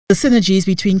The synergies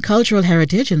between cultural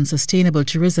heritage and sustainable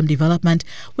tourism development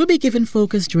will be given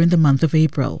focus during the month of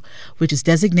April, which is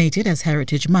designated as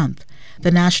Heritage Month.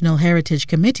 The National Heritage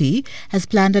Committee has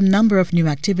planned a number of new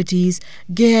activities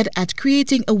geared at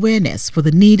creating awareness for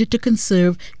the need to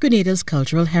conserve Grenada's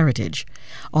cultural heritage.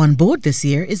 On board this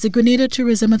year is the Grenada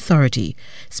Tourism Authority.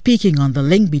 Speaking on the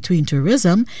link between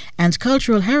tourism and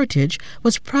cultural heritage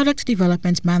was Product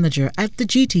Development Manager at the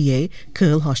GTA,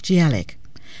 Curl Hostialik.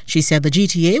 She said the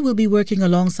GTA will be working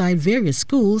alongside various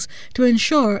schools to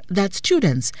ensure that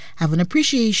students have an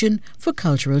appreciation for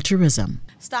cultural tourism.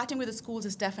 Starting with the schools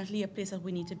is definitely a place that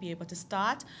we need to be able to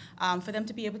start for them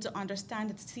to be able to understand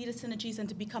and see the synergies and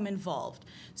to become involved.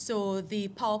 So the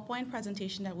PowerPoint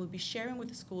presentation that we'll be sharing with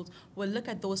the schools will look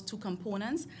at those two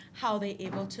components, how they're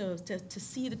able to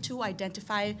see the two,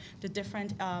 identify the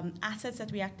different assets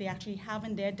that they actually have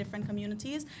in their different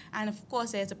communities, and of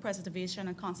course there's the preservation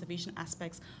and conservation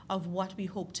aspects of what we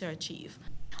hope to achieve.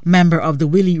 Member of the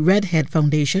Willie Redhead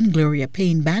Foundation, Gloria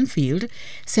Payne Banfield,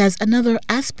 says another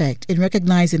aspect in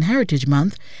recognizing Heritage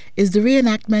Month is the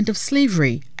reenactment of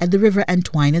slavery at the River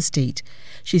Entwine Estate.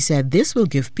 She said this will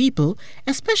give people,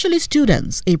 especially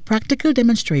students, a practical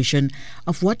demonstration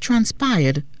of what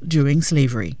transpired during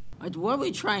slavery. But what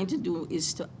we're trying to do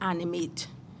is to animate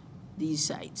these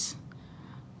sites.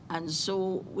 And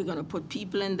so we're going to put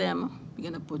people in them, we're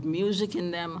going to put music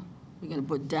in them, we're going to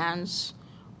put dance,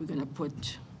 we're going to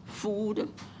put food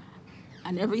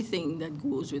and everything that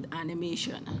goes with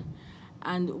animation.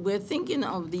 And we're thinking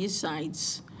of these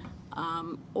sites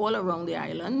all around the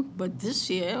island, but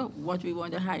this year what we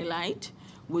want to highlight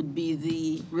would be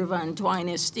the River Entwine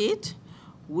Estate,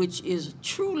 which is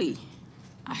truly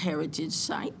a heritage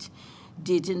site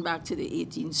dating back to the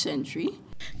 18th century.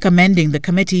 Commending the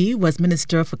committee was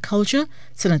Minister for Culture,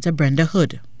 Senator Brenda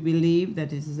Hood. We believe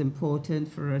that it is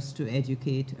important for us to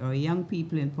educate our young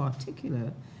people in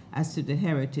particular as to the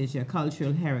heritage, our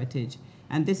cultural heritage,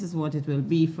 and this is what it will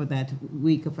be for that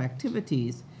week of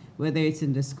activities, whether it's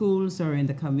in the schools or in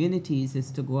the communities,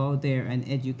 is to go out there and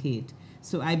educate.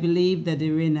 So I believe that the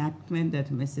reenactment that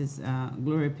Mrs.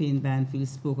 Gloria Payne Banfield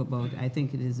spoke about, I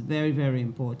think it is very, very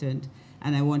important,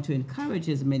 and I want to encourage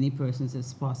as many persons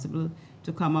as possible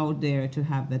to come out there to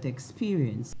have that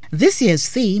experience. This year's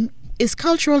theme is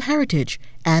cultural heritage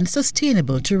and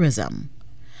sustainable tourism.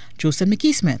 Joseph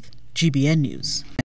McKee-Smith, GBN News.